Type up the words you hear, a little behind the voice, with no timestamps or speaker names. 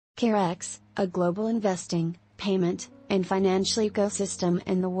KRRX, a global investing, payment, and financial ecosystem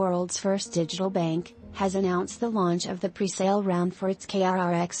and the world's first digital bank, has announced the launch of the pre-sale round for its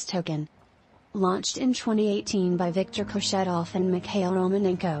KRRX token. Launched in 2018 by Viktor Koshetov and Mikhail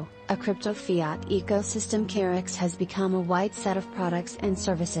Romanenko, a crypto fiat ecosystem, KRRX has become a wide set of products and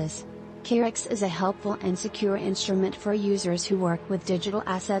services. KRRX is a helpful and secure instrument for users who work with digital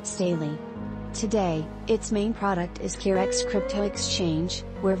assets daily. Today, its main product is KRRX Crypto Exchange,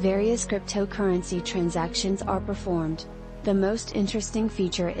 where various cryptocurrency transactions are performed. The most interesting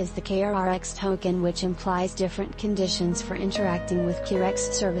feature is the KRRX token, which implies different conditions for interacting with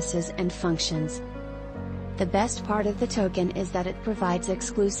KRRX services and functions. The best part of the token is that it provides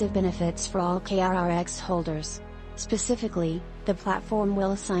exclusive benefits for all KRRX holders. Specifically, the platform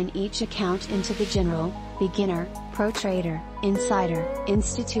will assign each account into the general, beginner, pro trader, insider,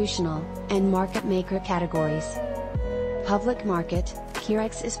 institutional, and market maker categories. Public market,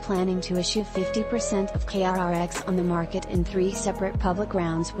 KRRX is planning to issue 50% of KRRX on the market in 3 separate public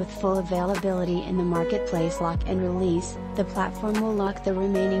rounds with full availability in the marketplace lock and release. The platform will lock the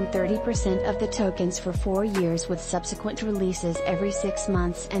remaining 30% of the tokens for 4 years with subsequent releases every 6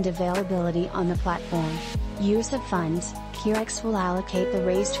 months and availability on the platform. Use of funds, KRRX will allocate the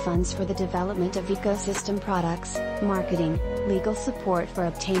raised funds for the development of ecosystem products, marketing, legal support for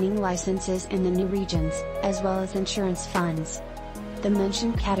obtaining licenses in the new regions, as well as insurance funds. The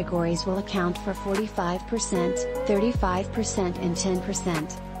mentioned categories will account for 45%, 35% and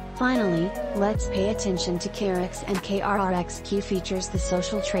 10%. Finally, let's pay attention to KRRX and KRRX key features. The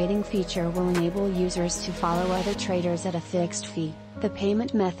social trading feature will enable users to follow other traders at a fixed fee. The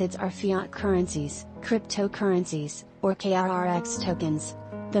payment methods are fiat currencies, cryptocurrencies, or KRRX tokens.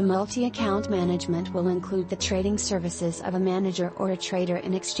 The multi-account management will include the trading services of a manager or a trader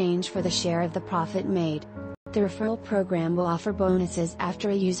in exchange for the share of the profit made. The referral program will offer bonuses after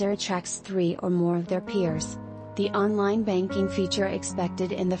a user attracts 3 or more of their peers. The online banking feature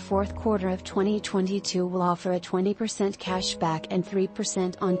expected in the fourth quarter of 2022 will offer a 20% cashback and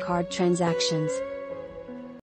 3% on card transactions.